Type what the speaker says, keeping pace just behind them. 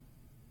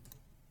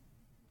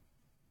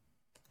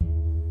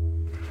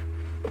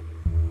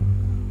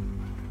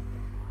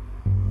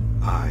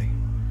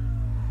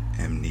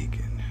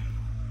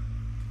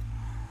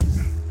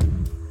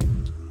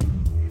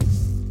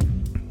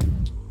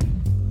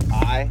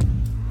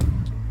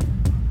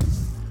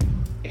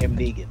am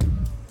Negan.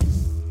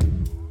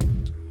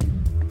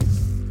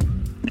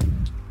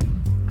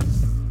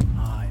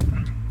 I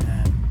am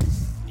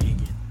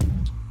Negan.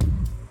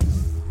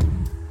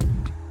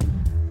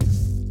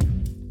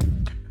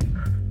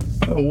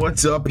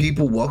 What's up,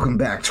 people? Welcome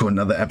back to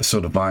another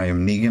episode of I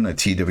Am Negan, a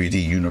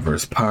TWD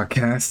Universe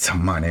podcast.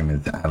 My name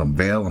is Adam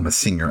Vale. I'm a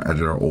senior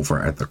editor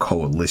over at the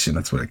Coalition.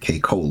 That's what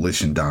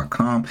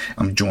kcoalition.com.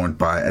 I'm joined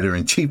by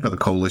editor-in-chief of the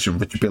Coalition,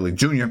 Richard Bailey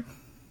Jr.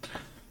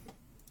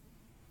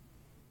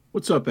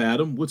 What's up,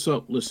 Adam? What's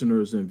up,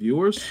 listeners and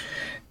viewers?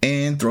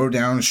 And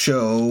Throwdown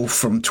Show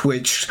from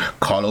Twitch,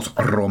 Carlos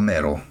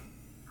Romero.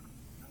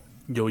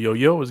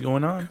 Yo, what's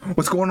going on?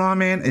 What's going on,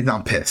 man? And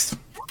I'm pissed.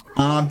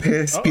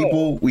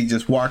 People. We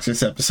just watched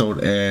this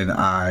episode and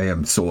I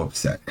am so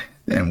upset.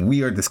 And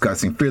we are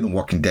discussing Fear the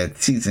Walking Dead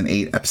Season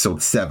 8,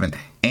 Episode 7,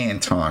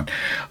 Anton,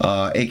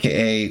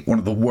 aka one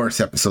of the worst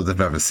episodes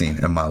I've ever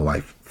seen in my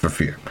life for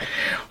Fear.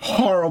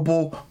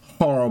 Horrible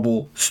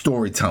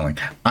storytelling.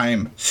 I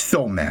am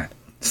so mad.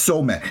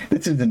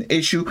 This is an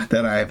issue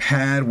that I've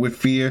had with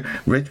Fear.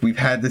 Rich, we've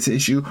had this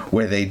issue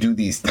where they do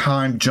these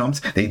time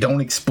jumps. They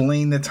don't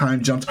explain the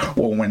time jumps,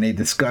 or when they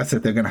discuss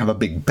that they're going to have a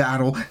big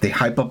battle, they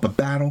hype up a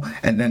battle,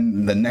 and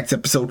then the next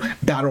episode,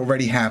 battle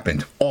already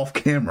happened. Off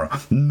camera.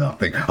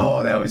 Nothing.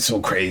 Oh, that was so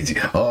crazy.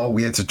 Oh,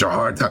 we had such a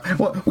hard time.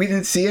 Well, we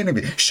didn't see any of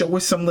it. Show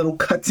us some little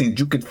cutscenes.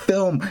 You could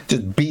film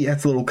just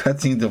BS little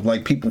cutscenes of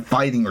like people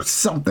fighting or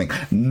something.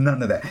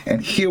 None of that.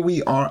 And here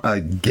we are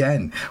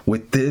again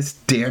with this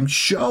damn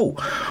show.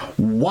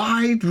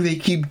 Why do they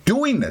keep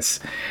doing this?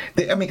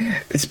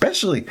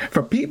 Especially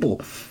for people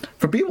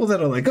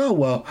that are like, oh,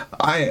 well,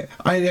 I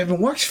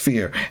haven't watched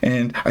Fear,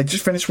 and I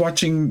just finished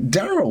watching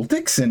Daryl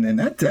Dixon, and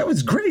that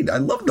was great. I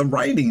love the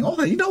writing, all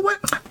that. You know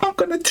what? I'm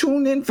going to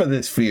tune in for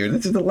this Fear.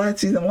 This is the last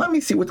season. Let me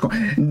see what's going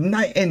on.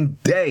 Night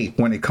and day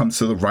when it comes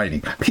to the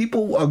writing.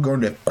 People are going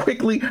to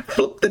quickly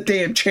flip the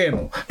damn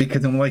channel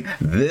because I'm like,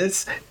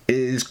 this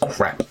is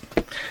crap.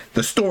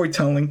 The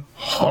storytelling,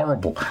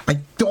 horrible.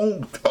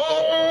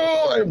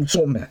 I'm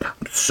so mad.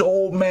 I'm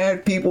so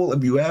mad, people.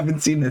 If you haven't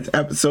seen this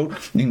episode,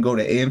 you can go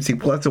to AMC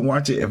Plus and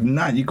watch it. If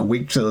not, you can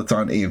wait till it's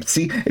on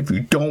AMC. If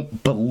you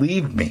don't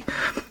believe me,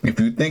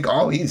 if you think,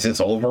 oh, he's just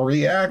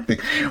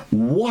overreacting,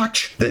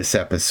 watch this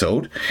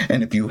episode.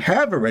 And if you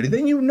have already,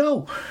 then you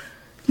know.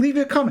 Leave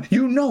your comment.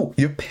 You know,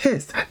 you're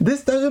pissed.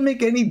 This doesn't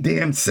make any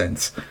damn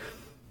sense.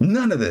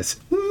 None of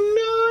this.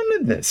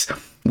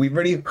 We've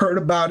already heard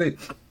about it.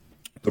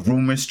 The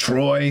rumors,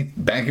 Troy,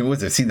 back in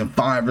season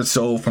 5 or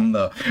so, from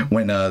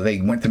when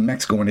they went to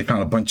Mexico and they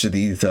found a bunch of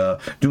these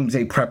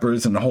doomsday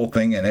preppers and the whole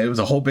thing, and it was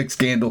a whole big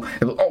scandal.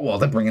 It was, oh well,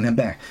 they're bringing him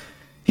back.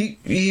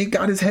 He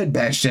got his head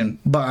bashed in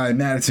by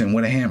Madison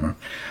with a hammer,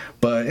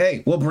 but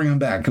hey, we'll bring him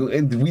back.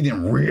 We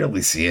didn't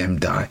really see him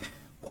die.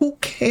 Who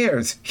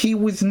cares? He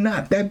was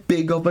not that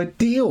big of a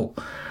deal.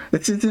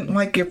 This isn't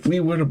like if we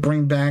were to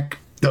bring back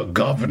the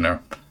governor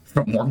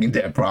from Walking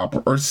Dead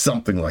proper or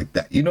something like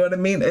that. You know what I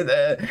mean?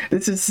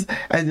 This is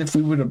as if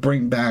we were to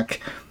bring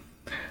back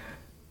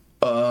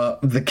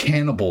the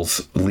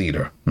cannibals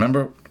leader.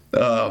 Remember?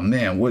 Oh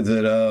man, was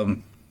it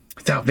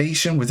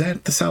Salvation? Was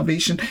that the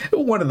Salvation?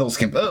 One of those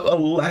a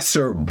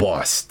lesser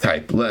boss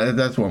type.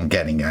 That's what I'm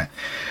getting at.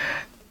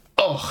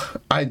 Oh,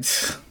 I'm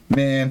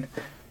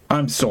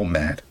so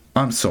mad.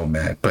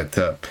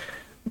 But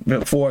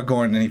before I go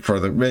on any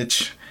further,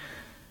 Rich,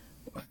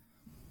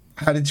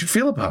 how did you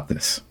feel about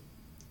this?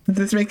 Did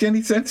this make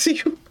any sense to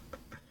you?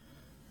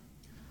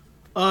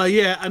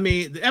 Yeah,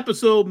 the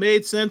episode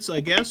made sense, I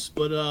guess,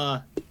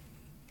 but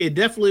it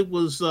definitely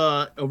was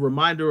a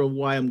reminder of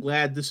why I'm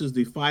glad this is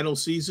the final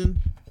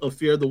season of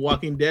Fear the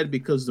Walking Dead,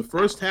 because the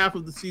first half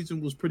of the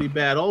season was pretty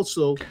bad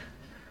also,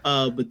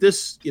 but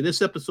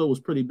this episode was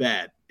pretty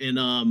bad. And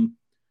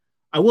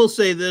I will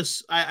say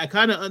this, I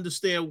kind of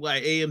understand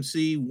why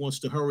AMC wants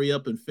to hurry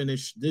up and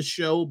finish this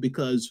show,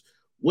 because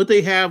what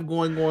they have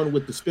going on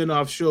with the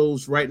spinoff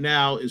shows right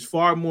now is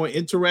far more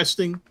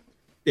interesting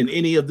than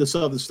any of this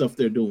other stuff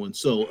they're doing.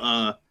 So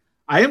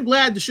I am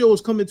glad the show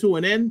is coming to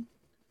an end.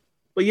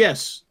 But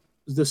yes,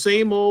 the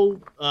same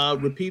old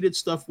repeated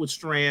stuff with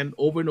Strand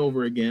over and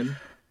over again.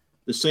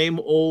 The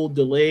same old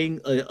delaying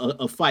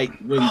a fight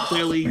when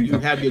clearly you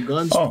have your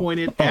guns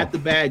pointed at the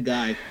bad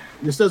guy.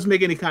 This doesn't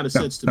make any kind of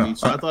sense to me.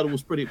 So I thought it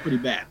was pretty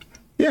bad.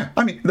 Yeah,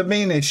 the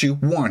main issue,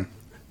 one,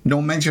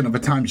 no mention of a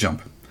time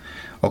jump.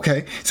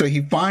 Okay, so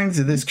he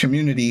finds this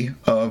community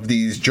of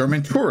these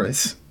German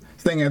tourists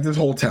staying at this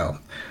hotel.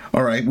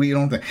 All right, we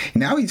don't think.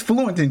 Now he's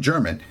fluent in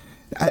German.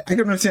 I can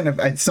understand if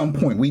at some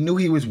point we knew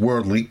he was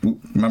worldly.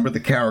 Remember the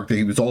character?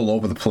 He was all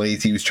over the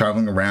place. He was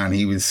traveling around.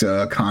 He was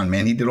a con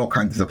man. He did all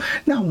kinds of stuff.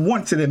 Now,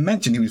 once it had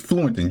mentioned he was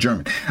fluent in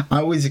German, I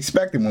always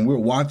expected when we were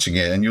watching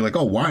it, and you're like,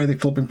 oh, why are they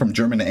flipping from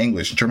German to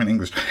English, German to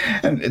English?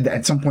 And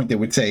at some point they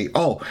would say,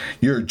 oh,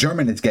 your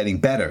German is getting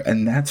better.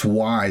 And that's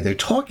why they're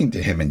talking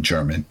to him in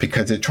German,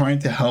 because they're trying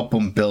to help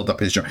him build up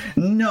his German.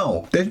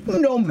 No, there's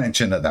no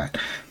mention of that.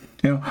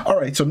 All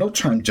right, so no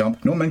time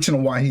jump, no mention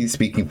of why he's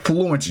speaking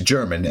fluent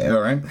German,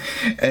 all right?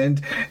 And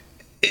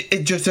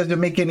it just doesn't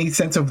make any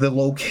sense of the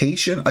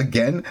location.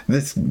 Again,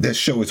 this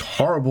show is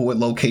horrible with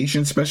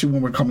location, especially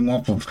when we're coming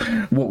off of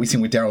what we've seen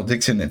with Daryl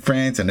Dixon in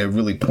France, and they're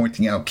really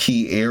pointing out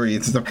key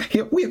areas and stuff.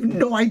 Here, we have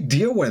no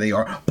idea where they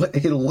are, but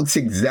it looks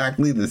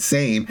exactly the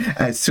same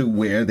as to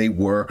where they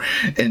were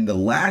in the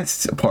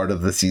last part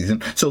of the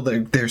season. So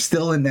they're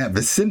still in that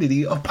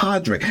vicinity of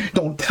Padre.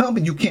 Don't tell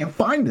me you can't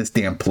find this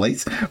damn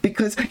place,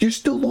 because you're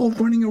still all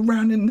running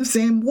around in the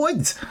same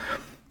woods.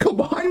 Come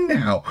on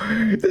now.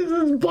 This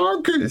is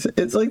bonkers.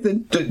 It's like,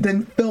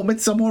 then film it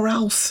somewhere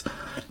else.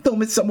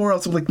 Film it somewhere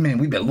else. I'm like, man,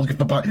 we've been looking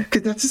for Padre.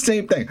 Because that's the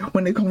same thing.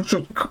 When they come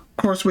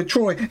across with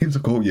Troy, he was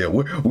like, oh, yeah,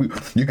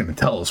 you're going to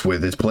tell us where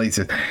this place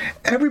is.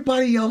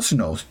 Everybody else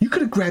knows. You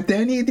could have grabbed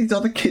any of these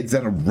other kids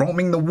that are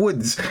roaming the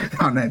woods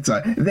on that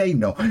side. They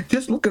know.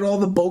 Just look at all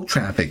the boat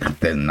traffic.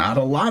 There's not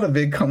a lot of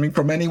it coming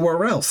from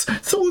anywhere else.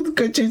 So it's a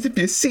good chance if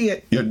you see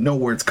it, you know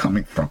where it's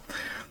coming from.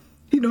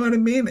 You know what I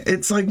mean?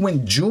 It's like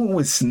when June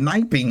was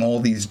sniping all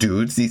these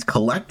dudes, these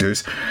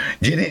collectors.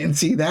 You didn't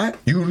see that?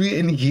 You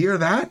didn't hear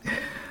that?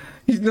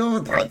 You know,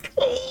 like,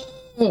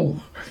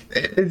 oh,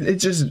 it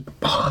just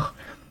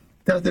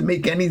doesn't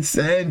make any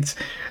sense.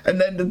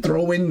 And then to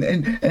throw in,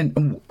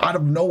 and out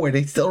of nowhere,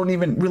 they still don't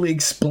even really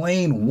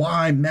explain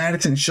why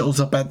Madison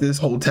shows up at this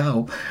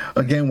hotel,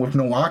 again, with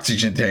no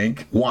oxygen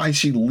tank. Why is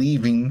she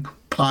leaving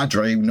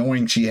Padre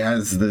knowing she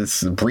has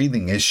this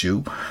breathing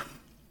issue?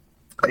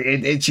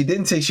 She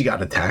didn't say she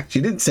got attacked. She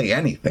didn't say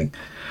anything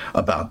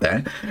about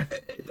that.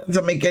 It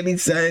doesn't make any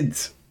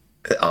sense.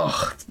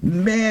 Oh,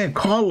 man,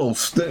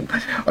 Carlos,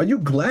 are you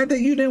glad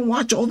that you didn't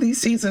watch all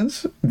these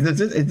seasons? Does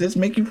this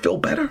make you feel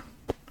better?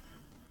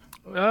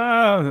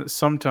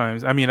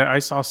 Sometimes. I mean, I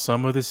saw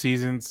some of the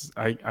seasons.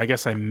 I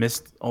guess I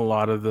missed a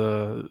lot of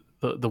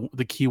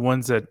the key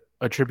ones that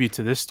attribute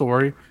to this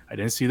story. I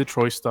didn't see the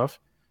Troy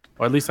stuff,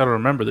 or at least I don't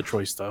remember the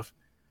Troy stuff.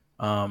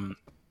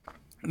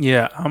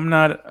 Yeah,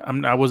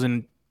 I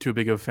wasn't too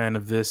big of a fan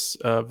of this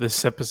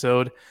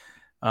episode.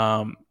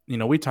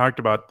 We talked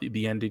about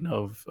the ending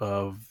of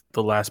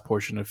the last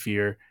portion of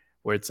Fear,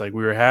 where it's like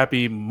we were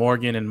happy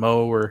Morgan and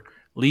Mo were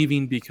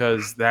leaving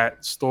because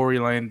that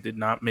storyline did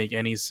not make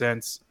any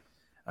sense.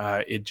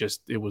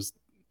 It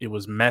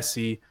was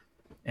messy,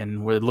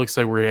 and it looks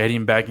like we're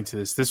heading back into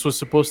this. This was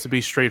supposed to be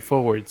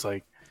straightforward. It's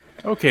like,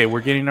 okay,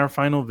 we're getting our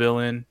final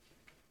villain,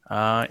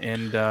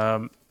 and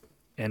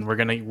we're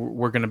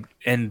gonna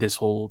end this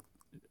whole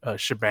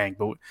shebang.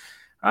 But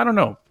I don't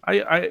know.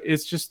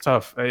 It's just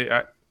tough.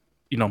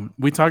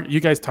 You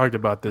guys talked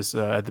about this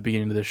at the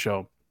beginning of the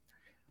show.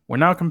 We're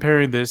now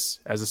comparing this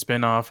as a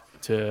spinoff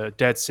to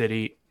Dead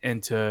City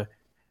and to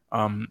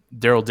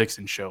Daryl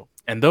Dixon show,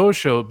 and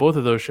both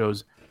of those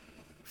shows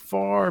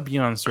far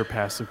beyond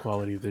surpass the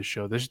quality of this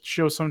show. This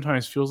show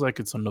sometimes feels like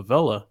it's a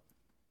novella,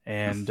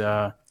 and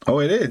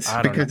it is,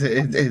 because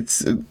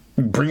it's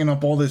bringing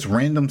up all this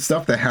random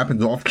stuff that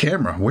happens off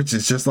camera, which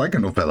is just like a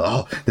novella.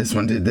 Oh, this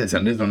one did this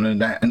and this one did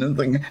that, and it's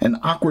like an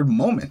awkward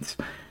moment.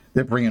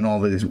 They're bringing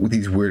all these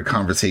weird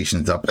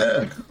conversations up.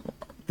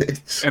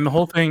 And the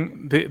whole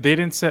thing, they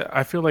didn't set.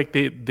 I feel like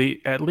they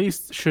at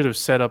least should have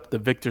set up the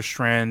Victor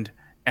Strand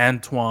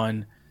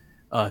Anton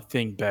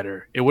thing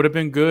better. It would have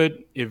been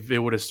good if it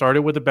would have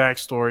started with a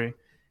backstory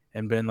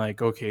and been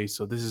like, okay,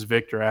 so this is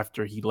Victor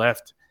after he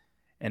left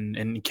and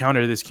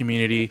encountered this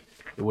community.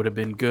 It would have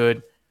been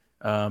good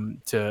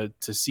to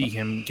see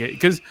him get,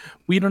 because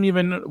we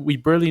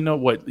barely know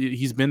what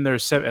he's been there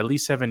at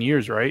least 7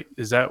 years, right?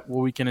 Is that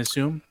what we can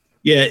assume?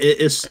 Yeah,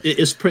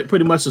 it's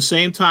pretty much the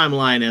same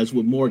timeline as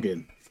with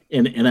Morgan.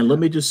 And let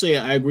me just say,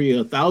 I agree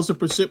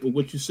 1,000% with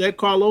what you said,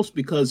 Carlos,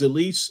 because at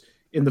least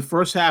in the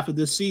first half of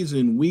this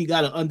season, we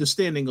got an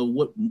understanding of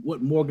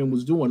what Morgan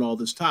was doing all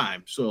this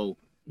time. So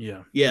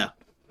yeah,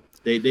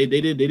 they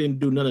didn't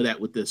do none of that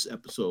with this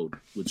episode.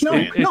 With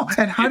Strand. No.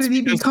 And how did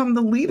he become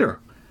the leader?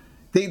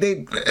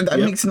 That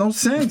makes no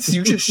sense.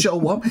 You just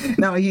show up.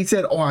 Now, he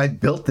said, oh, I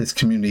built this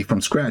community from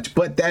scratch,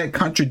 but that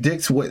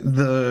contradicts what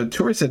the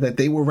tourist said, that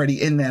they were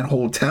already in that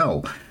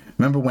hotel.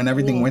 Remember when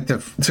everything went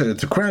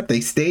to crap,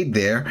 they stayed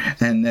there,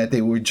 and that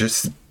they were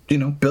just,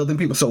 building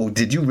people. So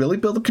did you really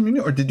build a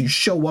community, or did you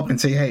show up and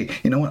say, hey,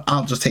 you know what,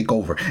 I'll just take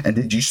over? And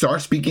did you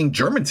start speaking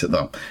German to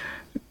them?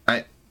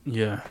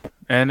 Yeah.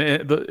 And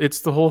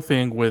it's the whole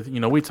thing with,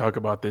 we talk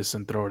about this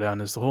and throw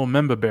down, it's the whole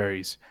member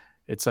berries.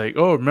 It's like,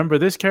 oh, remember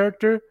this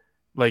character?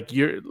 Like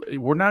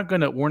we're not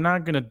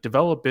gonna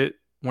develop it.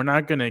 We're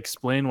not gonna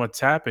explain what's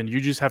happened. You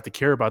just have to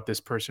care about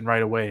this person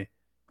right away,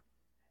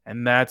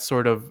 and that's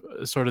sort of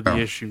the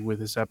issue with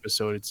this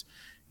episode.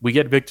 We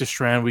get Victor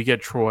Strand, we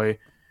get Troy,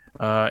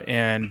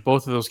 and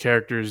both of those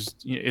characters.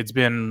 It's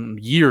been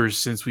years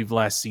since we've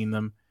last seen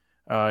them,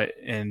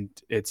 and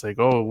it's like,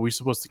 oh, are we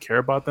supposed to care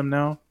about them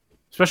now?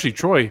 Especially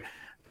Troy.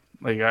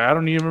 Like, I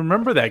don't even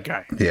remember that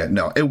guy. Yeah,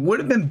 no. It would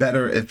have been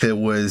better if it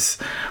was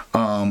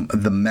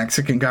the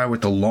Mexican guy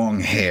with the long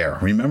hair.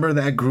 Remember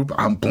that group?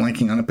 I'm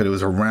blanking on it, but it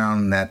was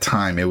around that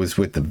time. It was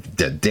with the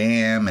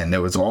dam, and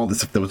there was all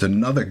this. There was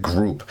another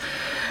group,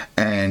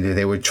 and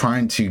they were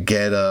trying to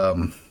get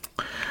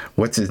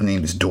what's his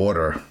name's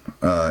daughter.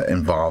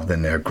 involved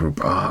in their group.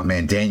 Oh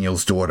man,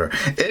 Daniel's daughter.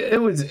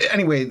 It was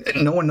anyway.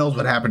 No one knows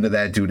what happened to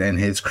that dude and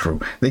his crew.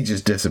 They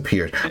just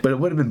disappeared. But it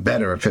would have been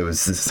better if it was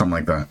something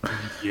like that.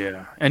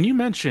 Yeah, and you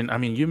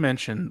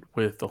mentioned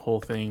with the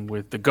whole thing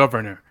with the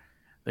governor.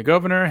 The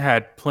governor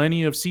had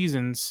plenty of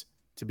seasons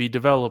to be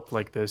developed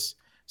like this.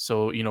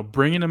 So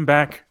bringing him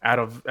back out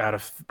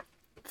of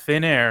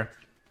thin air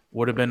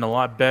would have been a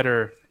lot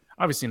better.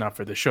 Obviously, not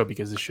for the show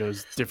because the show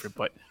is different,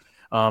 but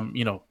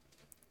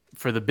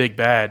for the big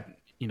bad,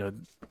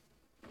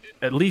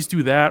 at least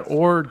do that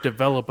or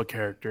develop a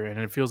character. And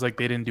it feels like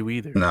they didn't do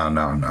either.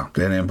 No.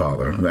 They didn't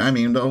bother. I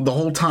mean, the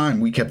whole time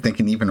we kept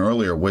thinking, even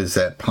earlier, was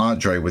that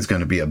Padre was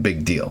going to be a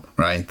big deal,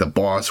 right? The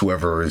boss,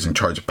 whoever is in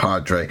charge of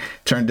Padre.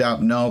 Turned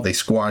out, no, they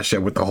squashed it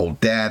with the whole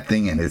dad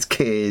thing and his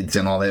kids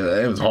and all that.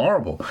 It was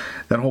horrible.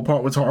 That whole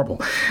part was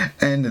horrible.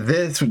 And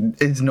this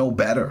is no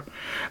better.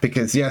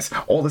 Because, yes,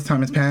 all this time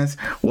has passed.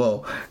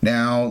 Well,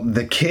 now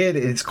the kid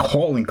is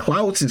calling,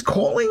 Klaus is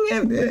calling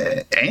him,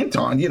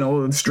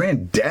 Anton,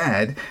 Strand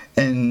dad,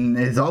 and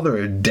his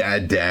other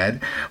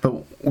dad,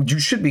 but you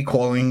should be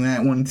calling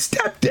that one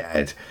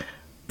stepdad.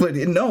 But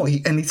no,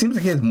 he seems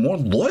like he has more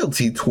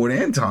loyalty toward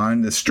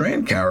Anton, the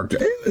Strand character.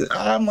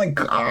 I'm like,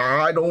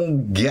 I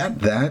don't get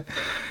that.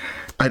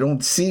 I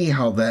don't see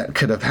how that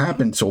could have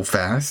happened so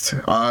fast,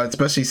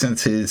 especially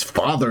since his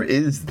father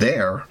is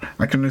there.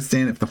 I can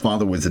understand if the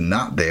father was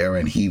not there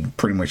and he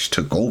pretty much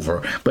took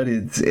over, but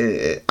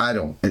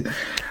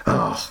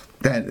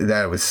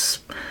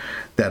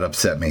that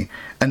upset me.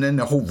 And then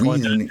the whole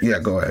reason,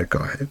 go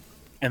ahead.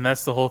 And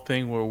that's the whole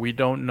thing where we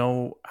don't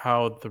know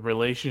how the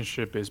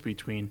relationship is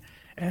between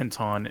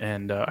Anton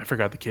and I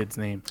forgot the kid's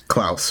name.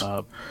 Klaus.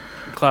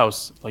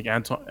 Klaus, like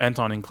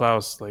Anton and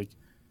Klaus, like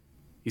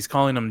he's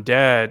calling him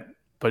dad,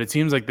 but it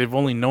seems like they've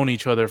only known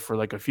each other for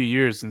like a few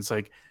years. And it's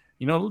like,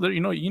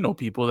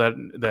 people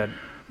that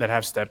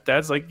have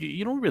stepdads, like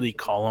you don't really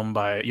call them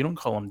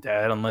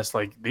dad unless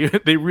like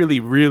they really,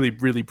 really,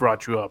 really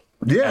brought you up.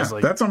 Yeah,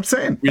 that's what I'm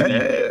saying. Really,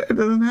 it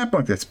doesn't happen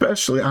like that,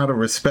 especially out of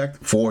respect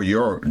for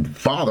your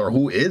father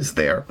who is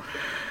there.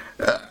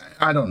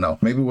 I don't know.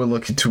 Maybe we're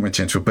looking too much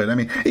into it, but I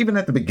mean, even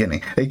at the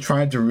beginning, they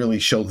tried to really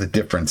show the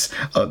difference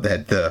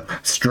that the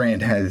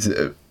Strand has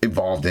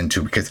evolved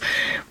into, because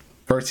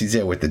first he's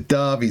there with the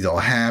dove, he's all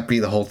happy,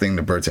 the whole thing,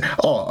 the birds.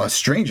 Oh, a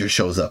stranger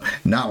shows up.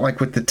 Not like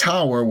with the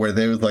tower where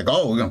they was like,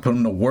 oh, we're going to put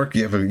him to work,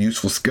 you have a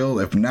useful skill.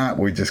 If not,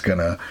 we're just going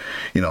to,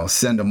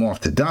 send him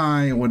off to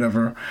die or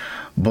whatever.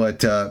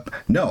 But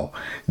no,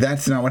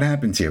 that's not what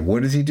happens here.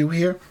 What does he do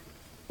here?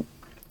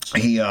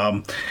 He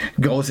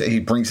he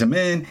brings him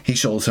in, he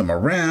shows him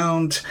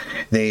around,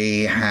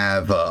 they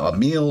have a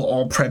meal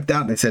all prepped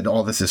out. They said,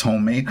 oh, this is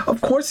homemade. Of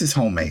course it's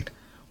homemade.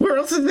 Where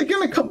else is it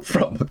going to come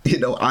from?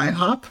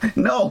 IHOP?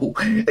 No,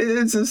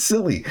 it's just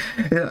silly.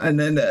 And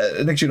then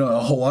next, a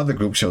whole other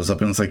group shows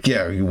up and it's like,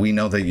 yeah, we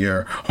know that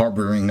you're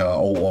harboring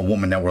a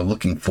woman that we're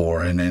looking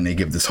for. And then they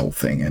give this whole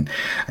thing. And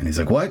he's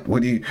like, what?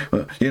 What do you,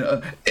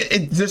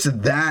 it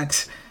just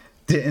that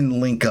didn't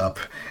link up.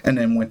 And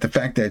then with the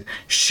fact that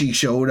she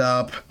showed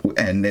up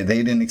and they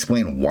didn't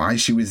explain why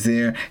she was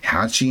there,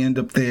 how she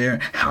ended up there,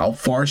 how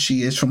far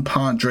she is from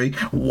Padre,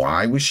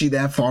 why was she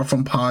that far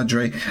from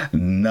Padre,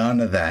 none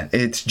of that.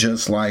 It's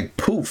just like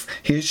poof,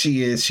 here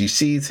she is, she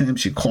sees him,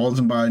 she calls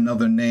him by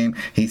another name,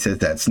 he says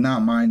that's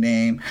not my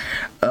name.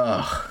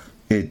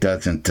 It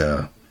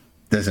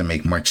doesn't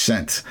make much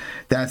sense.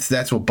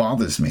 That's what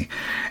bothers me.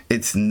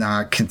 It's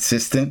not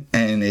consistent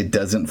and it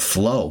doesn't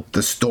flow.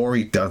 The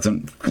story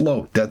doesn't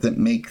flow, doesn't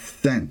make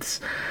sense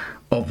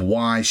of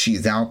why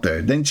she's out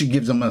there. Then she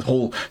gives them a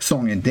whole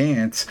song and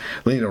dance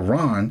later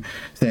on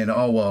saying,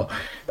 oh, well,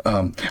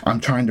 I'm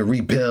trying to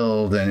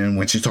rebuild. And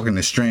when she's talking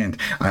to Strand,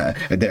 I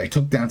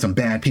took down some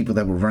bad people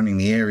that were running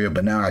the area,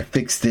 but now I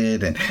fixed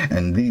it.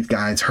 And these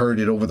guys heard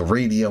it over the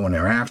radio and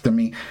they're after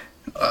me.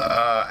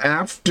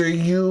 After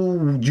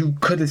you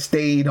could have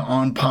stayed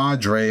on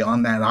Padre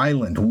on that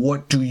island.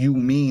 What do you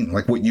mean?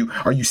 Like,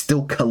 are you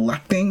still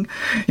collecting?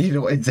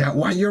 Is that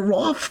why you're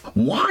off?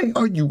 Why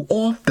are you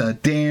off the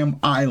damn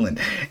island?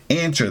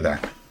 Answer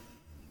that.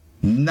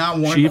 Not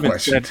one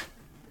question.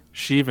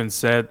 She even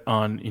said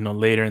on,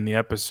 later in the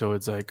episode,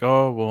 it's like,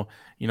 oh,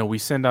 well, we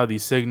send out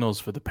these signals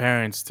for the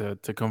parents to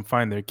come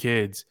find their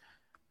kids.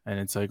 And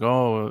it's like,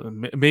 oh,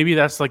 maybe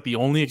that's like the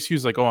only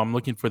excuse. Like, oh, I'm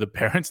looking for the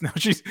parents now.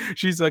 She's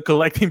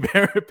collecting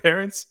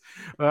parents,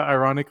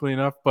 ironically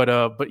enough.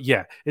 But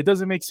yeah, it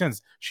doesn't make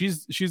sense.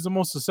 She's the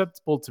most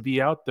susceptible to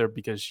be out there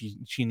because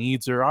she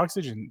needs her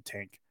oxygen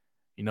tank.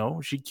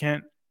 She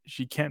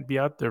can't be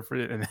out there for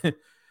it, and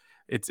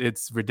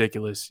it's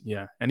ridiculous.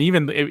 Yeah, and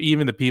even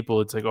the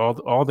people, it's like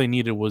all they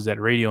needed was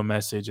that radio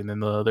message, and then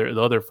the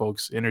other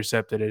folks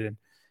intercepted it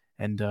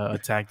and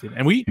attacked it.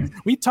 And we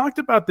talked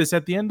about this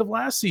at the end of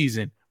last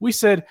season. We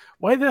said,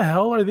 why the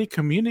hell are they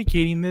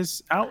communicating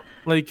this out?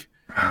 Like,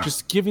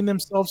 just giving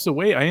themselves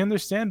away. I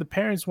understand the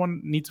parents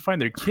need to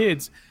find their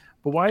kids,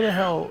 but why the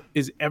hell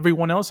is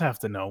everyone else have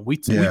to know? We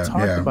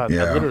talked about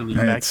that literally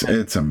back then.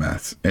 It's a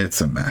mess.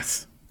 It's a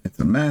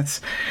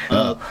mess.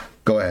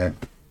 Go ahead.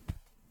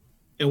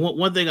 And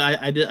one thing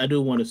I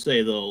do want to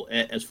say though,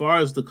 as far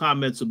as the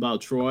comments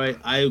about Troy,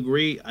 I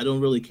agree. I don't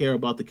really care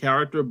about the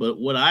character, but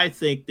what I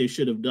think they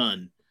should have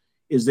done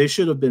is they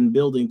should have been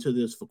building to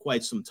this for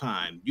quite some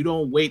time. You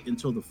don't wait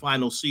until the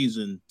final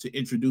season to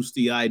introduce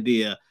the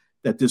idea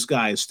that this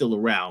guy is still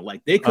around.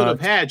 Like they could have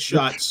had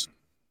shots.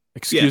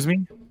 Excuse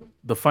me?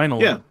 The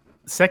final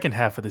second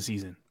half of the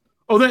season.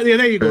 Oh,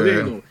 there you go.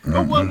 There you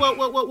go.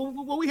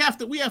 Well, we have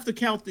to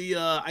count the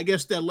I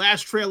guess that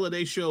last trailer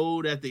they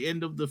showed at the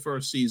end of the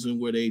first season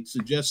where they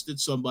suggested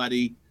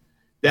somebody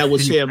that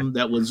was him.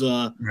 That was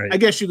right. I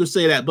guess you could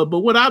say that. But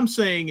what I'm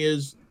saying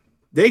is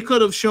they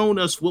could have shown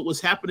us what was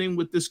happening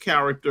with this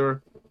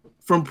character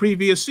from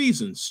previous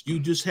seasons. You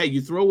just you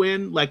throw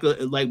in like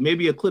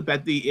maybe a clip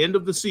at the end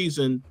of the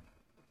season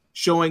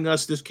showing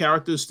us this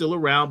character is still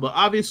around, but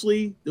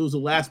obviously there was a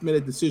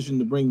last-minute decision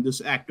to bring this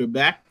actor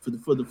back for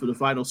the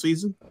final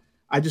season.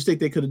 I just think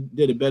they could have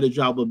did a better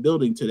job of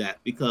building to that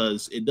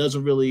because it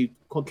doesn't really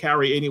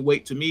carry any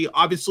weight to me.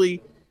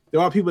 Obviously,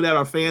 there are people that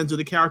are fans of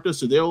the character,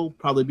 so they'll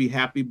probably be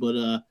happy.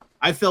 But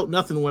I felt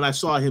nothing when I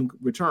saw him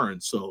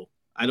return, so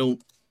I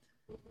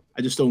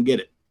just don't get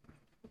it.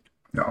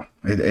 No,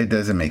 it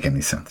doesn't make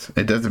any sense.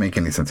 It doesn't make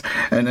any sense.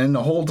 And then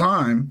the whole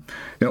time,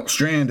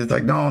 Strand is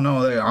like, no,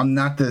 I'm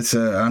not this.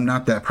 I'm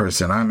not that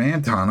person. I'm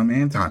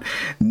Anton.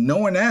 No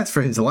one asked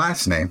for his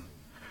last name.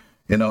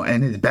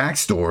 And his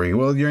backstory.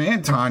 Well, you're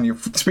Anton. You're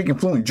speaking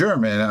fluent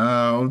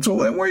German. So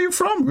where are you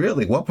from,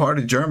 really? What part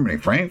of Germany?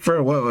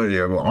 Frankfurt? What are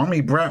you,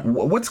 army brat?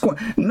 What's going?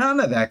 None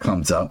of that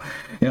comes up.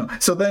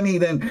 So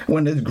then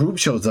when this group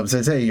shows up,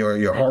 says, "Hey,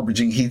 you're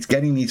harboring." He's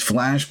getting these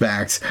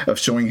flashbacks of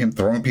showing him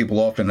throwing people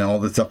off and all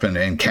this stuff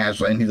and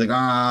casual. And he's like,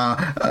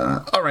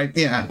 all right,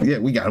 yeah,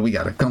 we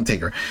got it. Come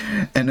take her.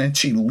 And then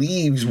she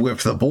leaves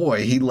with the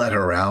boy. He let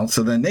her out.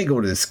 So then they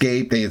go to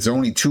escape. There's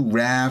only 2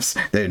 rafts.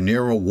 They're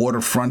near a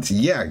waterfront.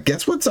 Yeah,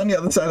 guess what's on the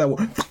other side of that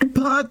water? Fucking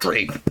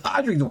Padre.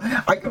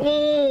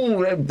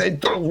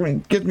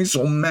 It gets me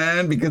so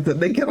mad because then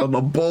they get on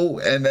the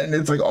boat and then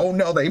it's like, oh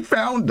no, they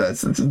found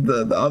us. This is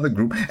the other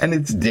group, and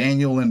it's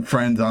Daniel and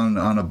friends on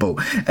a boat,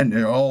 and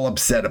they're all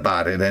upset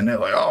about it, and they're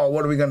like, oh,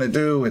 what are we gonna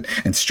do?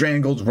 And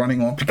Strand goes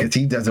running off because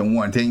he doesn't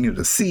want Daniel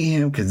to see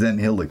him because then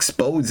he'll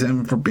expose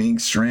him for being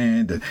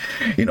Strand.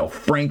 And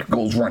Frank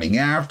goes running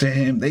after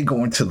him. They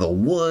go into the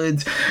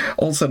woods.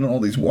 All of a sudden, all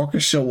these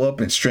walkers show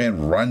up, and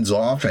Strand runs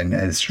off, and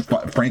as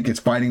Frank is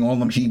fighting all of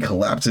them, he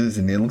collapses,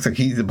 and it looks like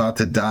he's about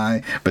to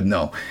die. But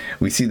no,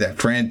 we see that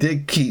Fran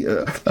did keep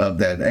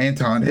that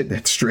Anton hit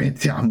that Strand.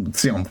 I'm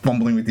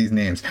fumbling with these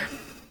names.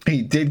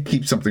 He did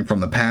keep something from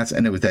the past,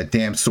 and it was that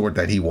damn sword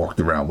that he walked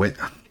around with.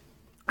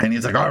 And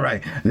he's like, all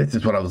right, this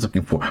is what I was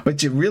looking for.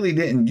 But you really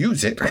didn't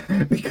use it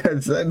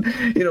because then,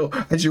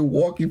 as you're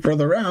walking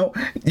further out,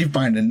 you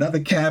find another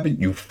cabin,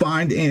 you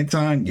find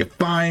Anton, you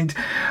find,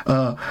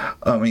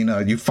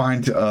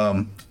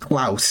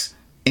 Klaus,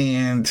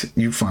 and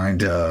you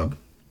find,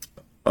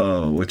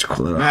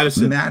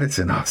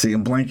 Madison. Oh, see,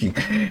 I'm blanking.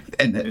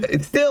 And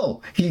it's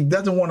still, he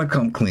doesn't want to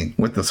come clean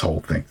with this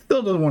whole thing.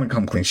 Still doesn't want to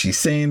come clean. She's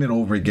saying it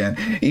over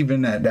again.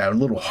 Even that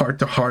little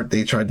heart-to-heart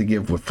they tried to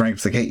give with Frank.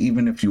 It's like, hey,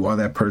 even if you are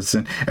that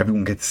person,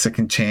 everyone gets a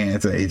second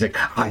chance. And he's like,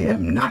 I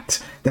am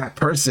not that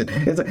person.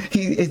 It's like,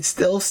 it's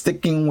still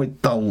sticking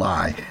with the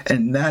lie.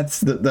 And that's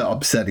the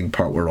upsetting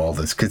part with all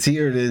this. Because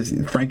here it is,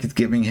 Frank is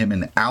giving him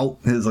an out.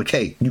 He's like,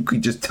 hey, you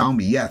could just tell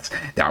me, yes,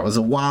 that was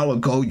a while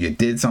ago. You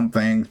did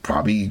something.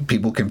 Probably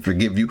people can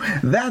forgive you.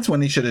 That's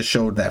when he should have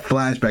showed that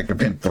flashback of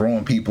him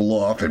throwing people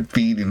off and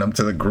feeding them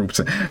to the groups,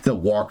 the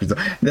walkers.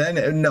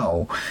 Then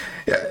no,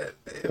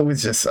 it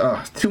was just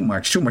too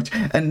much.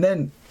 And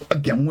then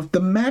again with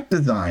the map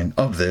design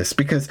of this,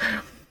 because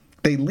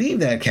they leave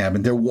that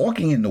cabin, they're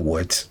walking in the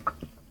woods,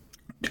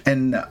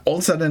 and all of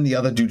a sudden the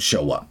other dudes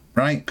show up,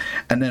 right?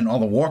 And then all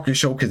the walkers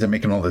show because they're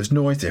making all this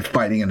noise, they're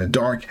fighting in the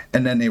dark,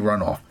 and then they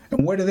run off.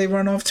 And where do they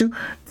run off to?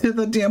 To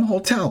the damn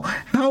hotel.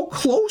 How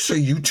close are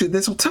you to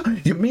this hotel?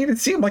 You made it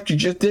seem like you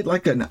just did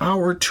like an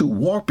hour or 2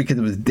 walk because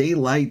it was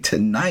daylight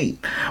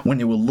tonight when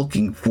they were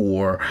looking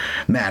for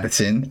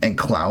Madison and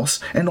Klaus.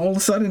 And all of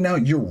a sudden now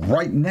you're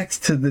right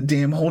next to the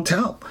damn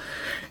hotel.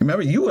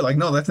 Remember, you were like,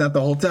 no, that's not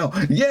the hotel.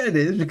 Yeah, it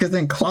is, because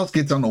then Klaus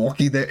gets on the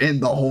walkie, they're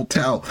in the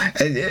hotel.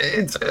 And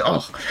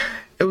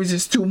it was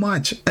just too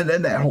much. And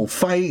then that whole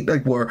fight,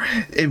 like where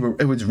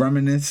it was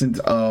reminiscent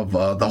of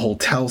the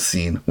hotel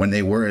scene when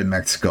they were in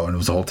Mexico, and it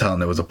was a hotel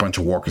and there was a bunch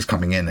of walkers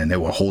coming in and they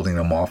were holding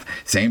them off.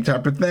 Same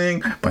type of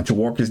thing. Bunch of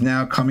walkers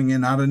now coming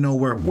in out of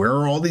nowhere. Where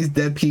are all these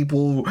dead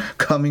people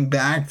coming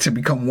back to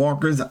become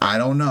walkers? I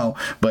don't know.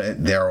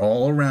 But they're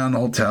all around the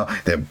hotel.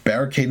 They're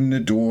barricading the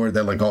door.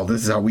 They're like, oh,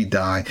 this is how we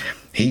die.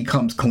 He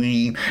comes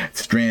clean.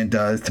 Strand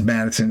does to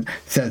Madison,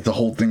 says the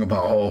whole thing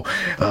about,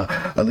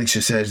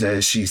 Alicia says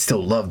that she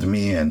still loved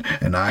me and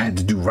I had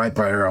to do right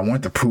by her. I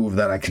wanted to prove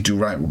that I could do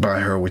right by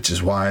her, which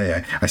is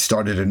why I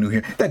started a new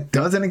here. That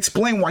doesn't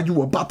explain why you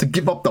were about to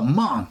give up the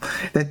mom.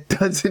 That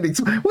doesn't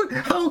explain.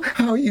 How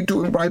are you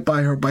doing right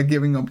by her by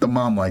giving up the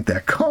mom like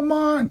that? Come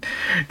on.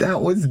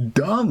 That was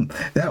dumb.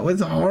 That was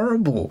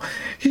horrible.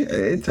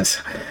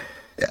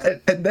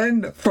 And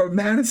then for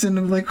Madison,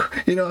 I'm like,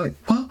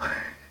 well,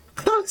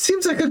 Cloud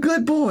seems like a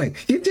good boy.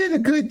 You did a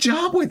good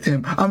job with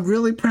him. I'm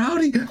really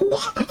proud of you.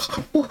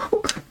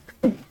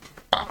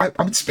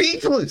 I'm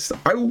speechless.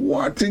 I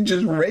want to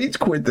just rage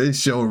quit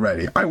this show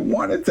already. I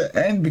want it to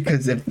end,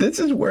 because if this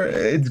is where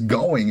it's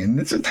going and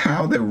this is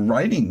how they're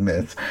writing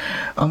this,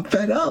 I'm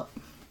fed up.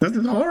 This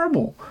is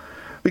horrible.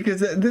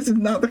 Because this is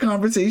not the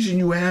conversation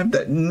you have.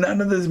 That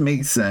none of this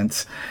makes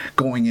sense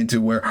going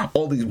into where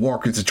all these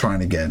walkers are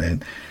trying to get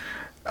in.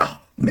 Oh,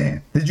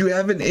 man. Did you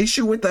have an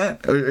issue with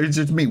that? Or is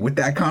it just me? With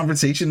that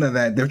conversation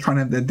that they're trying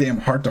to have that damn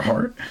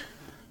heart-to-heart?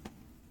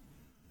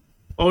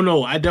 Oh,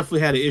 no. I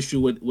definitely had an issue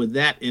with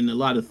that and a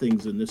lot of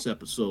things in this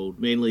episode.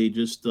 Mainly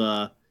just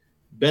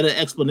better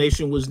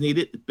explanation was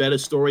needed. Better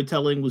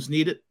storytelling was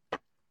needed.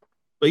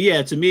 But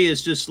yeah, to me,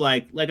 it's just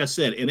like I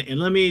said, and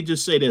let me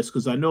just say this,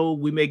 because I know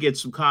we may get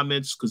some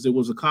comments, because there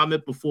was a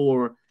comment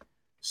before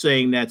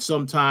saying that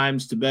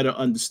sometimes to better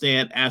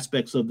understand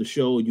aspects of the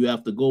show, you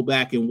have to go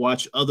back and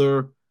watch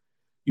other,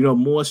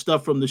 more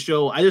stuff from the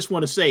show. I just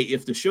want to say,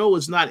 if the show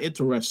is not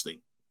interesting,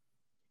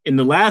 in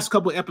the last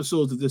couple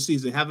episodes of this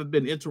season haven't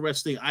been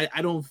interesting,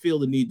 I don't feel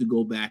the need to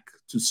go back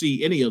to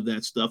see any of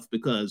that stuff,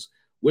 because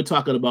we're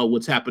talking about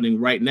what's happening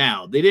right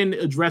now. They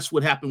didn't address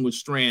what happened with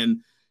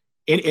Strand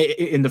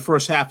in the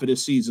first half of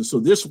this season. So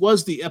this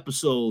was the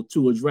episode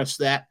to address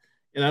that.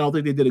 And I don't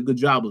think they did a good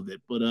job of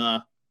it, but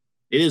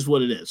it is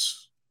what it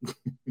is.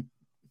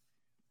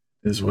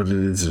 Is what it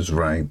is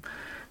right.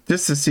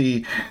 Just to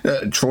see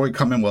Troy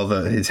come in,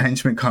 his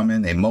henchmen come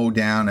in, they mow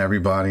down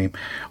everybody,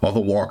 all the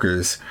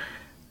walkers,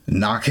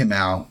 knock him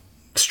out,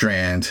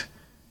 Strand,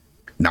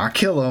 not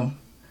kill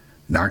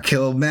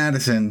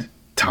Madison,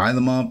 tie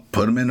them up,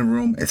 put them in a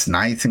room. It's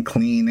nice and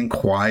clean and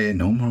quiet.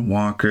 No more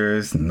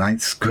walkers.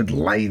 Nice, good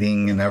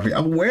lighting and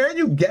everything. Where are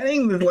you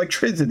getting the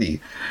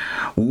electricity?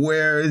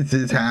 Where is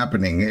this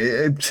happening?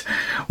 It's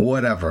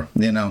whatever,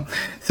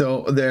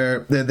 So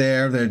they're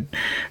there.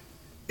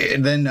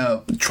 And then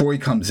Troy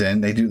comes in.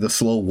 They do the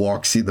slow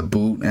walk, see the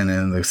boot, and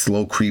then the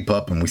slow creep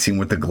up, and we see him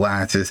with the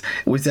glasses.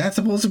 Was that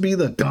supposed to be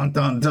the dun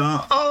dun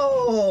dun?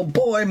 Oh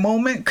boy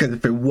moment? Because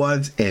if it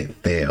was, it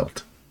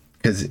failed.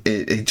 Because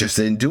it just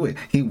didn't do it.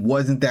 He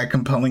wasn't that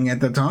compelling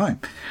at the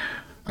time.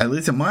 At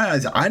least in my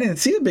eyes, I didn't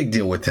see a big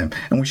deal with him.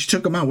 And when she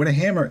took him out with a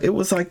hammer, it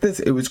was like this.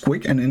 It was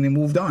quick, and then they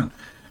moved on.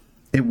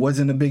 It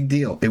wasn't a big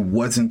deal. It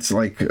wasn't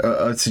like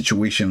a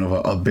situation of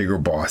a bigger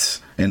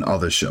boss in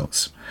other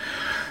shows.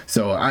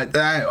 So,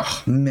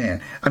 oh,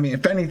 man. I mean,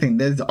 if anything,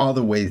 there's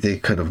other ways they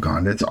could have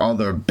gone. There's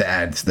other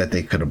bads that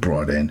they could have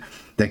brought in.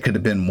 That could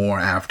have been more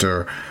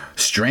after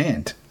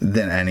Strand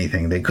than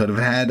anything. They could have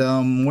had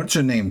what's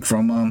her name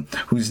from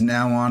who's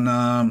now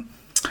on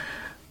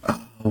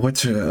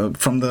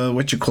from the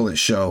what you call it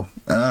show,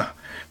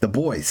 The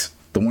Boys,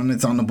 the one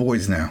that's on The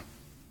Boys now.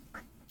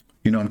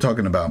 You know what I'm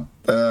talking about.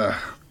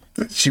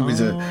 She was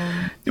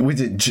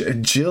was it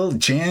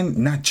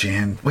Jan? Not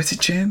Jan. Was it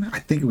Jan? I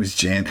think it was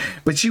Jan.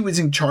 But she was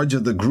in charge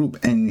of the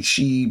group, and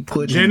she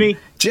put Jenny.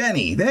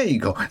 Jenny, there you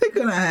go. They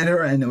could have had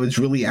her, and it was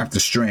really after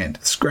Strand.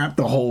 Scrap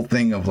the whole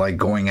thing of like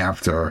going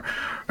after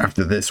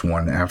this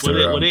one. After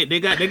they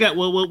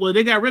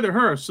got rid of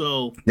her.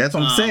 So that's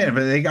what I'm saying.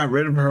 But they got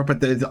rid of her.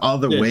 But there's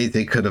other ways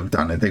they could have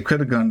done it. They could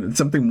have done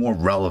something more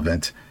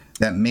relevant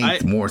that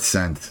made more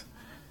sense.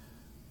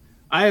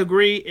 I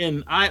agree,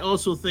 and I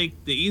also think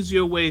the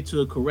easier way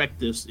to correct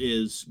this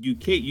is you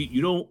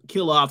don't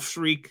kill off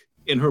Shriek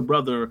and her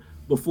brother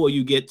before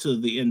you get to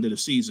the end of the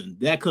season.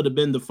 That could have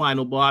been the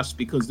final boss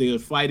because they are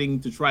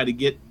fighting to try to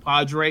get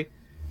Padre.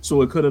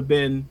 So it could have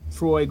been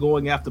Troy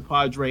going after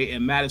Padre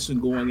and Madison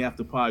going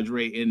after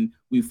Padre, and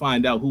we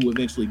find out who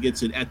eventually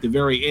gets it at the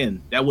very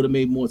end. That would have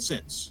made more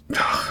sense.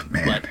 Oh,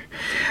 man.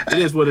 But it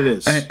is what it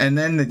is. And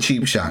then the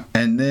cheap shot.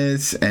 And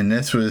this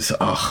was,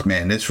 oh,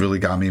 man, this really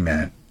got me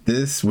mad.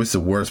 This was the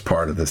worst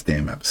part of this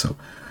damn episode.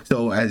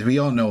 So, as we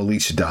all know,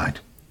 Alicia died.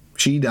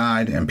 She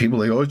died, and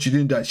people are like, oh, she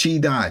didn't die. She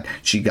died.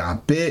 She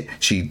got bit.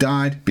 She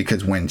died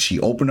because when she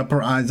opened up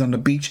her eyes on the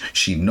beach,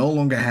 she no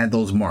longer had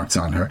those marks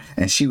on her,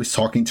 and she was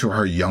talking to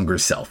her younger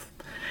self.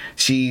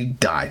 She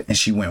died, and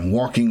she went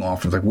walking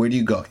off. And was like, where do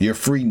you go? You're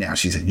free now.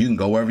 She said, you can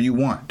go wherever you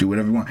want. Do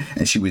whatever you want.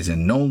 And she was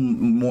in no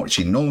more.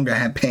 She no longer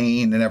had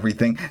pain and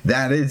everything.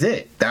 That is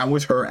it. That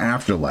was her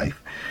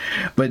afterlife.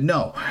 But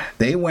no,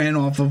 they went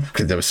off of,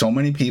 because there were so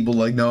many people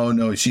like,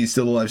 no, she's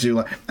still alive. She's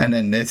alive. And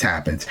then this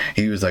happens.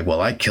 He was like, well,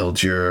 I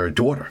killed your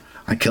daughter.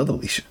 I killed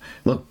Alicia.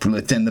 Look,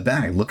 it's in the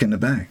bag. Look in the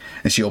bag.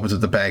 And she opens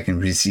up the bag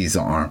and she sees the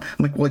arm.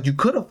 I'm like, well, you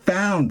could have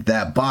found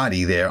that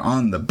body there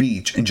on the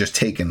beach and just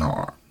taken the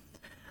arm.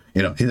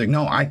 You know, he's like,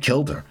 no, I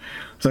killed her.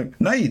 It's like,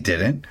 no, you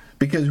didn't,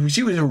 because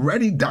she was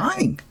already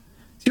dying.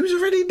 She was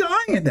already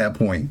dying at that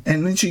point.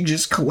 And then she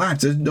just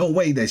collapsed. There's no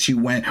way that she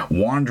went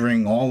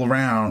wandering all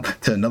around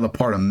to another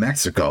part of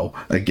Mexico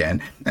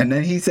again. And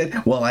then he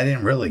said, well, I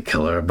didn't really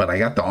kill her, but I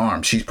got the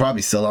arm. She's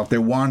probably still out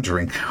there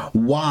wandering.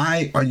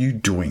 Why are you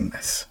doing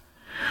this?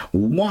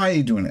 Why are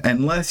you doing it?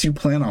 Unless you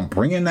plan on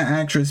bringing the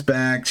actress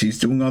back, she's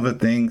doing other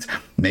things.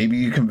 Maybe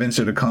you convince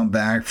her to come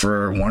back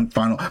for one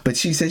final. But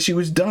she said she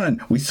was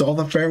done. We saw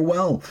the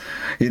farewell.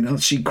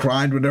 She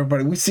cried with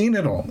everybody. We've seen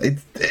it all.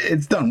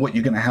 It's done. What,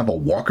 you're going to have a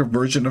Walker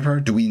version of her?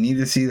 Do we need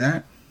to see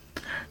that?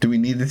 Do we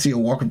need to see a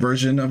Walker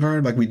version of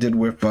her like we did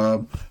with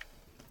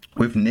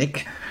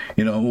Nick?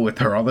 With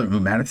her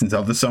Madison's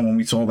other son when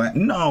we saw that?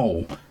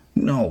 No,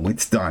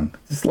 it's done.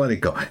 Just let it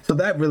go. So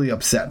that really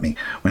upset me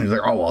when he was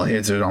like, oh, well,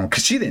 here's her arm.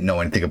 Because she didn't know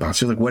anything about it.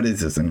 She was like, what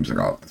is this? And he was like,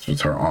 oh, this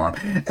was her arm.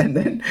 And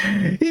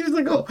then he was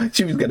like, oh,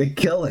 she was going to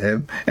kill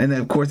him. And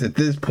then, of course, at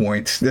this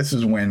point, this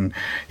is when,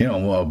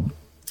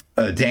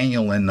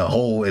 Daniel and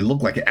it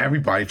looked like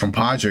everybody from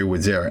Padre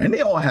was there. And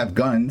they all have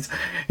guns.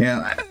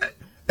 And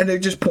they're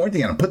just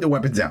pointing at him. Put their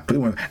weapons down.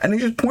 And they're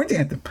just pointing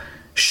at them.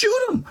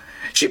 Shoot him.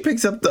 She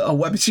picks up a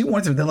weapon. She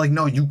wants him. They're like,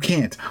 no, you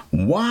can't.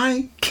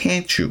 Why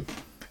can't you?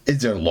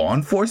 Is there law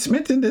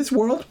enforcement in this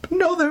world?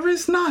 No, there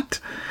is not.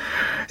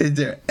 Is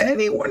there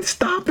anyone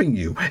stopping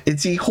you?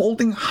 Is he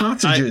holding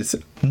hostages?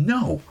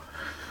 No.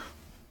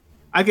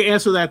 I can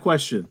answer that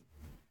question.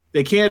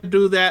 They can't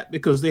do that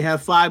because they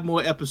have 5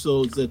 more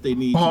episodes that they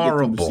need to get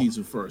through the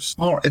season first.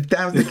 If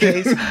that was the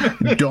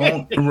case,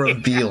 don't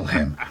reveal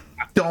him.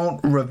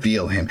 Don't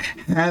reveal him.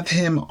 Have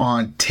him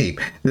on tape.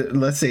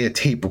 Let's say a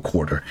tape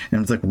recorder.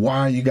 And it's like,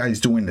 why are you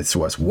guys doing this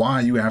to us? Why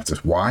are you after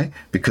us? Why?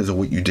 Because of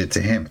what you did to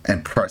him.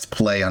 And press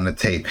play on the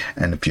tape.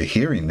 And if you're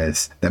hearing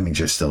this, that means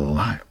you're still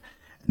alive.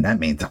 And that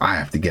means I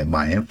have to get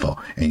my info.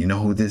 And you know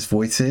who this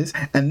voice is?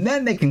 And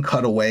then they can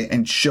cut away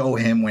and show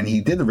him when he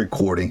did the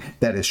recording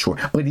that is short.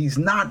 But he's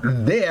not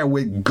there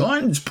with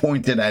guns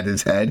pointed at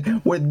his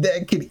head where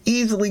they could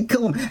easily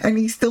kill him. And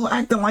he's still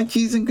acting like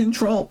he's in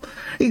control.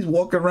 He's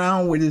walking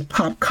around with his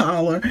pop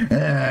collar.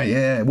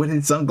 With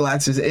his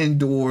sunglasses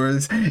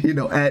indoors,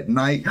 at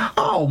night.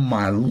 Oh,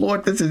 my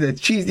Lord. This is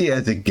as cheesy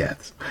as it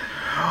gets.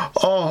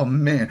 Oh,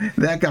 man.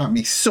 That got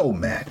me so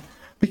mad.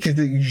 Because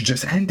you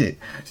just end it.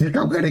 She's like,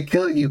 I'm going to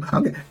kill you.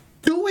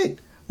 Do it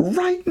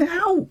right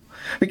now.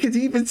 Because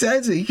he even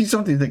says it. He's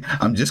something like,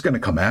 I'm just going to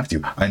come after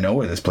you. I know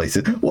where this place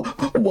is.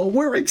 Well,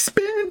 we're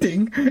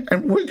expanding.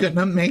 And we're going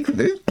to make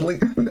this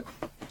place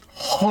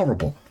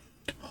horrible.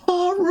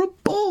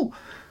 Horrible.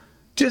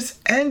 Just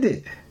end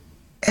it.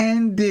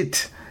 End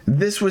it.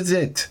 This was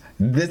it.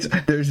 This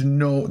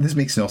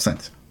makes no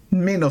sense.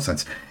 Made no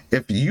sense.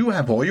 If you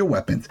have all your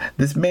weapons,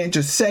 this man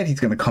just said he's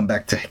going to come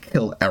back to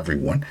kill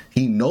everyone.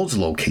 He knows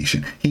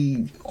location.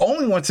 He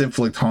only wants to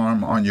inflict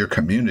harm on your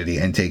community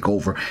and take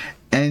over.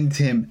 End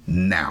him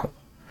now.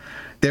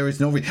 There is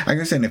no reason. I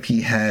understand if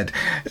he had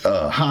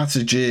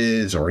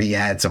hostages or he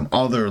had some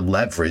other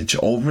leverage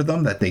over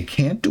them that they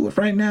can't do it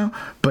right now,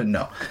 but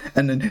no.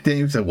 And then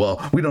he said,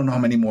 well, we don't know how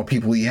many more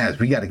people he has.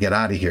 We got to get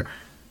out of here.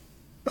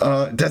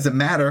 Doesn't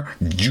matter.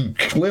 You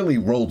clearly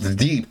rolled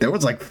deep. There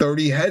was like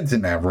 30 heads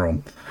in that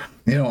room.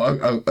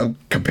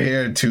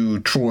 Compared to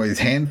Troy's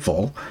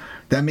handful,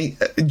 that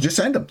means just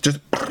end up, just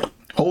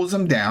hose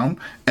him down,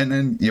 and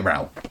then you're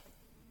out.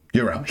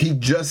 You're out. He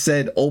just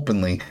said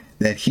openly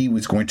that he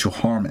was going to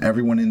harm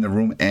everyone in the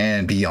room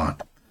and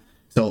beyond.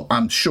 So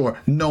I'm sure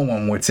no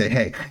one would say,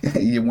 hey,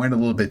 you went a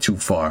little bit too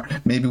far.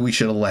 Maybe we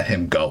should have let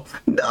him go.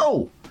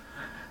 No.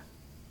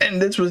 And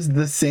this was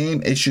the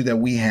same issue that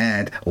we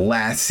had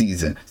last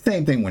season.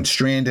 Same thing when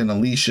Strand and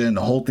Alicia and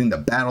the whole thing, the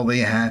battle they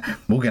had,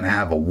 we're going to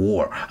have a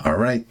war. All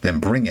right,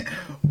 then bring it.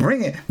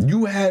 Bring it.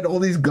 You had all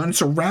these guns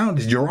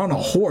surrounded. You're on a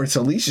horse.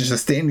 Alicia's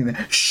just standing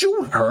there.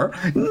 Shoot her.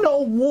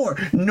 No war.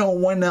 No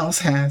one else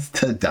has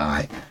to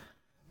die.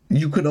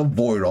 You could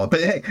avoid all. But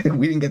hey,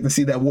 we didn't get to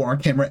see that war on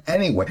camera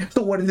anyway.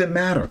 So what does it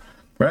matter?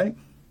 Right?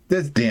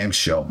 This damn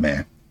show,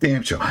 man.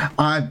 Damn show.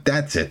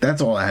 That's it.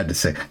 That's all I had to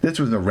say. This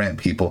was a rant,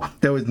 people.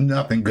 There was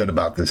nothing good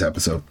about this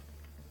episode.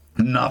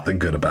 Nothing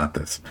good about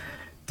this.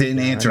 Didn't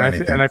answer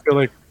anything. And I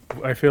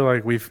feel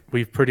like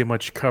we've pretty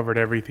much covered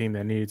everything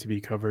that needed to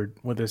be covered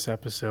with this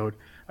episode.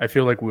 I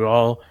feel like we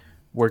all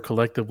were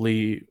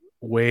collectively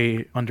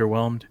way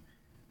underwhelmed,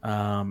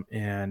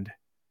 and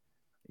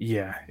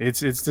yeah, it's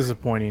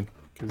disappointing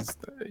because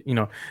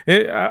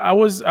I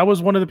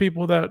was one of the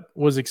people that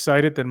was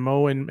excited that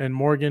Mo and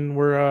Morgan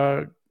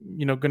were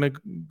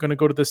gonna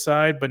go to the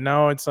side, but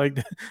now it's like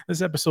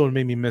this episode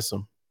made me miss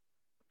them.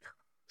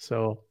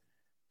 So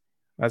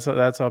that's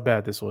how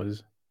bad this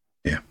was.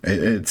 Yeah,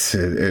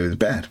 it was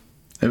bad.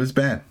 It was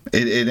bad.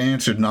 It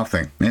answered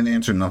nothing. It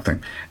answered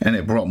nothing, and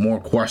it brought more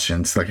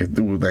questions. Like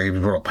they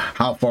brought up,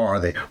 how far are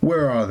they?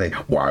 Where are they?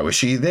 Why was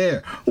she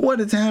there? What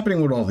is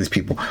happening with all these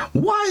people?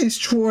 Why is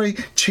Troy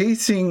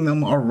chasing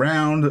them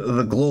around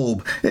the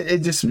globe?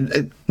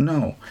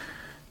 No,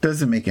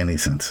 doesn't make any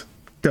sense.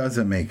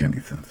 Doesn't make any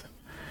sense.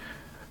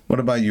 What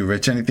about you,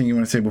 Rich? Anything you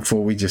want to say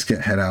before we just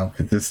head out?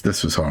 This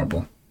was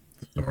horrible.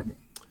 This was horrible.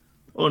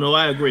 Oh, no,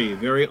 I agree.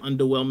 Very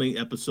underwhelming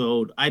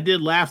episode. I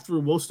did laugh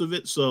through most of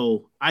it,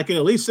 so I can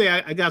at least say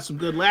I got some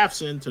good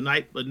laughs in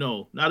tonight, but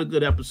no, not a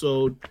good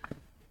episode.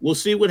 we'll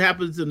see what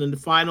happens in the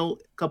final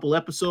couple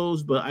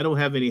episodes, but I don't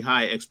have any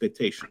high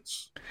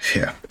expectations.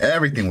 Yeah,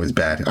 everything was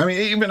bad. I mean,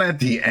 even at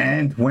the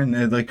end when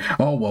they're like,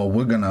 oh, well,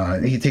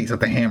 he takes out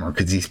the hammer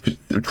because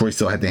Troy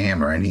still had the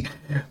hammer, and he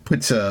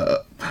puts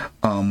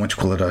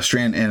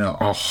Strand in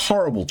a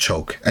horrible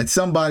choke. As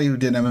somebody who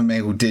did MMA,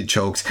 who did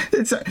chokes,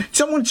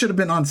 someone should have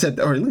been on set,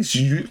 or at least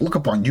you look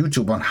up on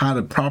YouTube on how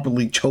to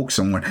properly choke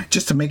someone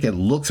just to make it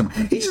look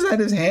He just had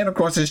his hand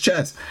across his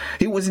chest.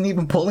 He wasn't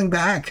even pulling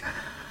back.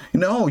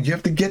 No, you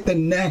have to get the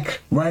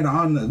neck right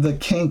on the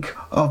kink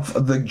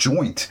of the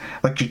joint,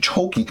 like you're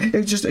choking.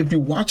 It's just, if you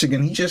watch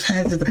again, he just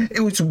had it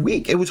was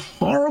weak. It was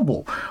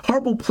horrible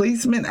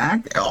placement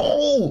act.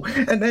 Oh,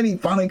 and then he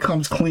finally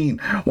comes clean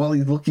while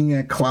he's looking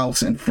at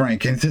Klaus and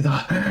Frank and says,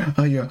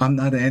 yeah, I'm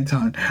not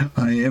Anton,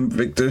 I am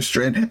Victor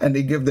Strand. And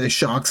they give their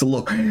shocks a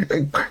look.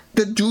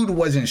 The dude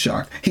wasn't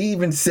shocked. He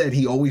even said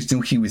he always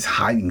knew he was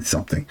hiding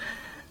something.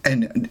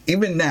 And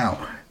even now,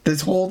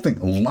 this whole thing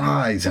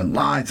lies and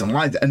lies and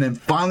lies, and then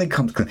finally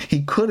comes clean.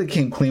 He could have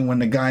came clean when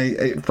the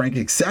guy Frank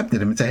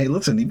accepted him and said, "Hey,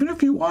 listen, even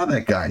if you are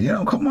that guy,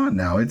 come on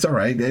now, it's all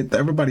right.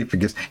 Everybody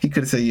forgives." He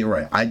could have said, "You're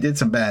right. I did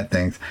some bad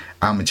things.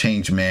 I'm a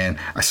changed man.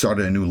 I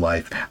started a new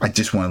life. I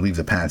just want to leave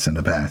the past in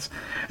the past."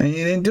 And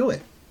he didn't do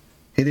it.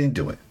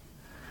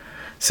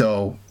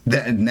 So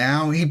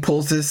now he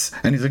pulls this,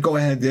 and he's like, "Go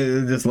ahead,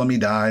 just let me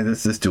die.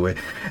 Let's just do it."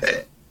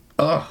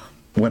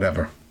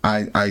 Whatever.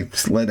 I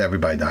let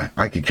everybody die.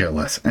 I could care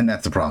less. And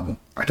that's the problem.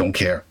 I don't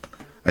care.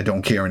 I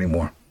don't care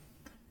anymore.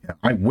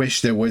 I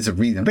wish there was a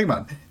reason. Think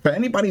about it. For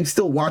anybody who's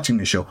still watching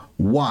the show,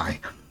 why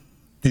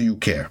do you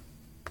care?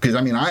 Because,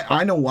 I mean,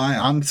 I know why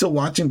I'm still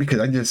watching, because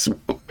I just am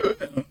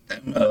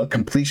a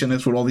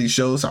completionist with all these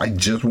shows. I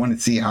just want to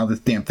see how this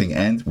damn thing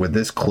ends. We're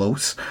this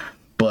close.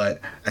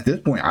 But at this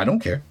point, I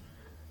don't care.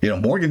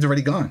 Morgan's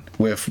already gone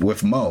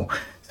with Mo.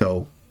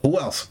 So who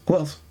else?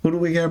 Who do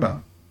we care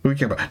about?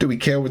 Do we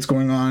care what's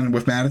going on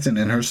with Madison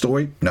and her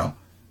story? No.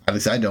 At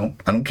least I don't.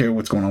 I don't care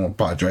what's going on with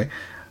Padre.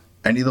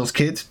 Any of those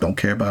kids? Don't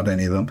care about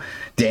any of them.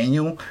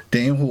 Daniel,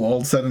 who all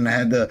of a sudden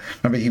had the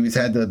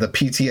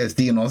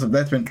PTSD and all that.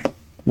 That's been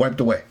wiped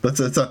away. Let's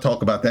not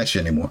talk about that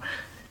shit anymore.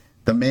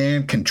 The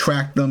man can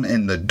track them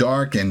in the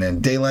dark and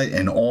in daylight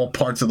in all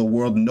parts of the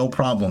world. No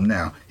problem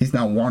now. He's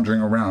not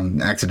wandering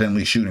around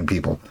accidentally shooting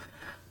people.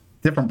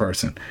 Different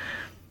person.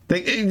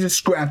 They just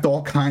scrapped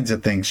all kinds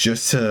of things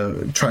just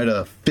to try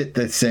to fit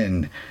this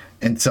in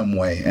some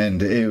way.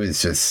 And it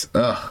was just,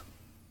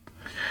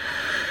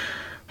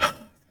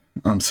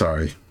 I'm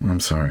sorry. I'm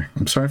sorry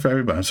for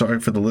everybody. I'm sorry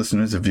for the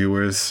listeners, the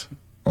viewers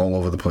all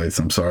over the place.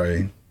 I'm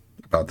sorry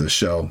about this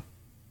show.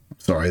 I'm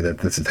sorry that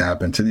this has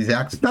happened to these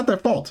actors. Not their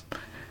fault.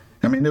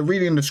 I mean, they're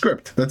reading the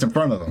script that's in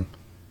front of them.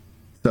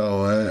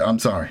 So I'm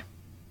sorry.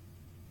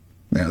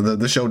 Yeah,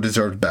 the show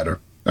deserved better.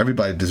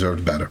 Everybody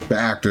deserved better. The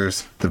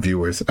actors, the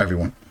viewers,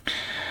 everyone.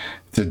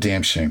 It's a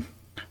damn shame.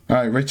 All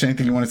right, Rich,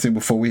 anything you want to say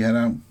before we head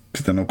out?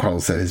 Because I know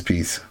Carlos said his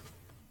piece.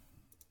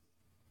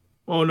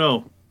 Oh,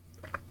 no.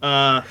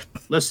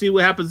 Let's see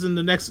what happens in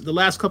the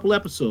last couple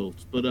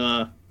episodes.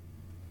 But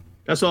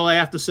that's all I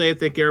have to say.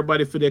 Thank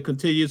everybody for their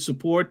continued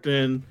support,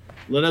 and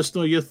let us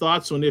know your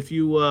thoughts on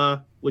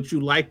what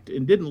you liked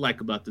and didn't like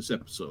about this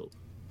episode.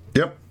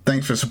 Yep.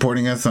 Thanks for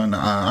supporting us on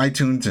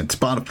iTunes and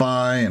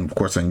Spotify, and of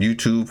course on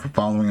YouTube, for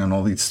following on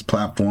all these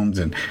platforms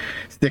and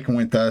sticking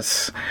with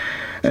us,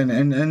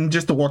 and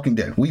just The Walking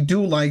Dead. We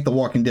do like The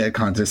Walking Dead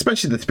content,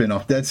 especially the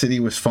spinoff. Dead City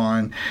was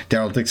fun.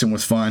 Daryl Dixon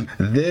was fun.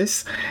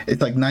 This,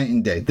 it's like night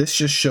and day. This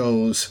just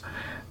shows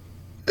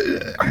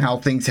how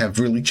things have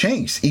really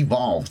changed,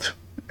 evolved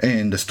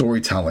in the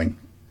storytelling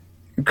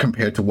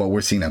compared to what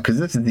we're seeing now, because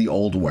this is the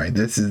old way.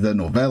 This is the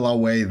novella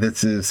way.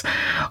 This is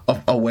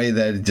a way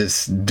that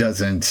just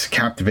doesn't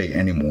captivate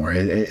anymore.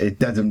 It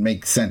doesn't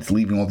make sense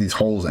leaving all these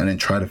holes and then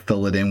try to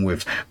fill it in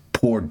with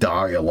poor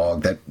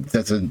dialogue that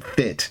doesn't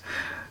fit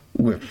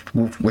with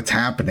what's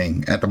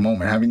happening at the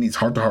moment. Having these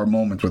heart-to-heart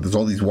moments where there's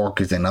all these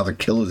walkers and other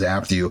killers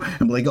after you,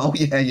 and be like, "Oh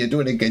yeah, you're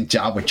doing a good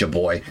job with your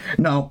boy."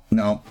 No,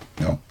 not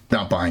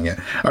buying it.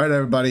 All right,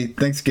 everybody,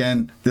 thanks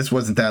again. This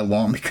wasn't that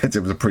long because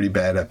it was a pretty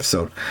bad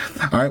episode.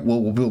 All right,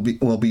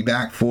 we'll be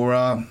back for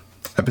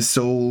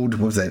episode,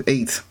 what was that,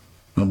 8.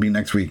 It'll be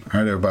next week. All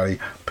right, everybody,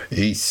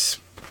 peace.